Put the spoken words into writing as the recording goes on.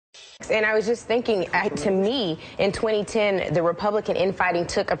And I was just thinking, to me, in 2010, the Republican infighting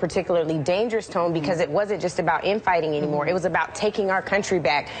took a particularly dangerous tone because it wasn't just about infighting anymore. It was about taking our country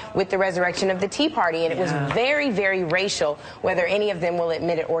back with the resurrection of the Tea Party. And it was very, very racial, whether any of them will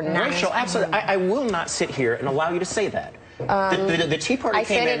admit it or not. Racial, absolutely. I will not sit here and allow you to say that. The Tea Party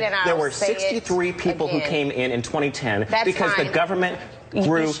came in. There were 63 people who came in 2010 because the government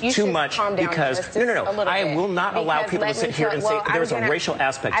grew too much because I will not allow people to sit here and say there's a racial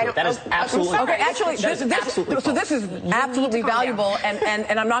aspect to it. That is absolutely actually this is absolutely valuable,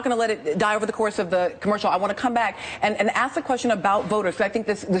 and I'm not going to let it die over the course of the commercial. I want to come back and ask the question about voters. I think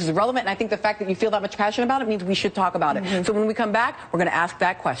this is relevant, and I think the fact that you feel that much passion about it means we should talk about it. So when we come back, we're going to ask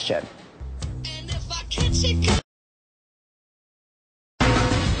that question.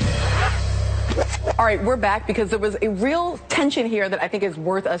 All right, we're back because there was a real tension here that I think is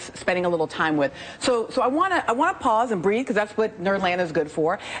worth us spending a little time with. So I want to pause and breathe because that's what Nerdland is good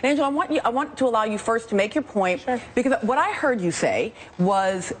for. And Angela, I want to allow you first to make your point, because what I heard you say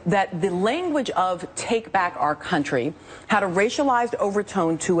was that the language of "take back our country" had a racialized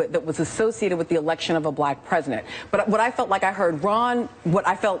overtone to it that was associated with the election of a black president. But what I felt like I heard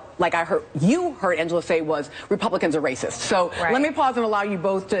you heard Angela say was Republicans are racist. So let me pause and allow you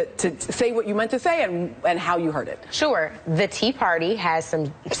both to say what you meant to say and how you heard it. Sure. The Tea Party has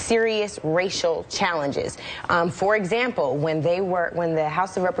some serious racial challenges. For example, when the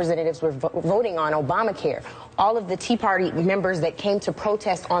House of Representatives were voting on Obamacare, all of the Tea Party members that came to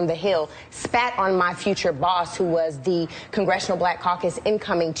protest on the Hill spat on my future boss, who was the Congressional Black Caucus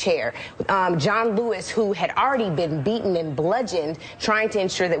incoming chair. John Lewis, who had already been beaten and bludgeoned trying to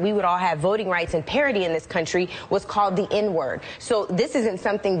ensure that we would all have voting rights and parity in this country, was called the N-word. So this isn't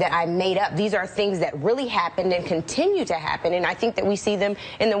something that I made up. These are things that really happened and continue to happen. And I think that we see them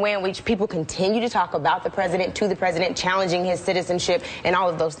in the way in which people continue to talk about the president, to the president, challenging his citizenship and all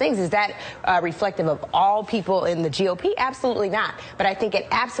of those things. Is that reflective of all people in the GOP? Absolutely not. But I think it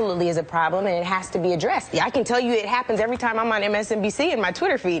absolutely is a problem, and it has to be addressed. I can tell you it happens every time I'm on MSNBC in my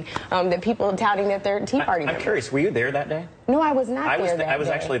Twitter feed, that people are touting that they're Tea Party members. I'm curious, were you there that day? No, I was not there that day. I was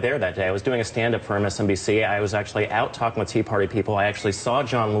actually there that day. I was doing a stand-up for MSNBC. I was actually out talking with Tea Party people. I actually saw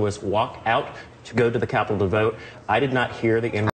John Lewis walk out to go to the Capitol to vote. I did not hear the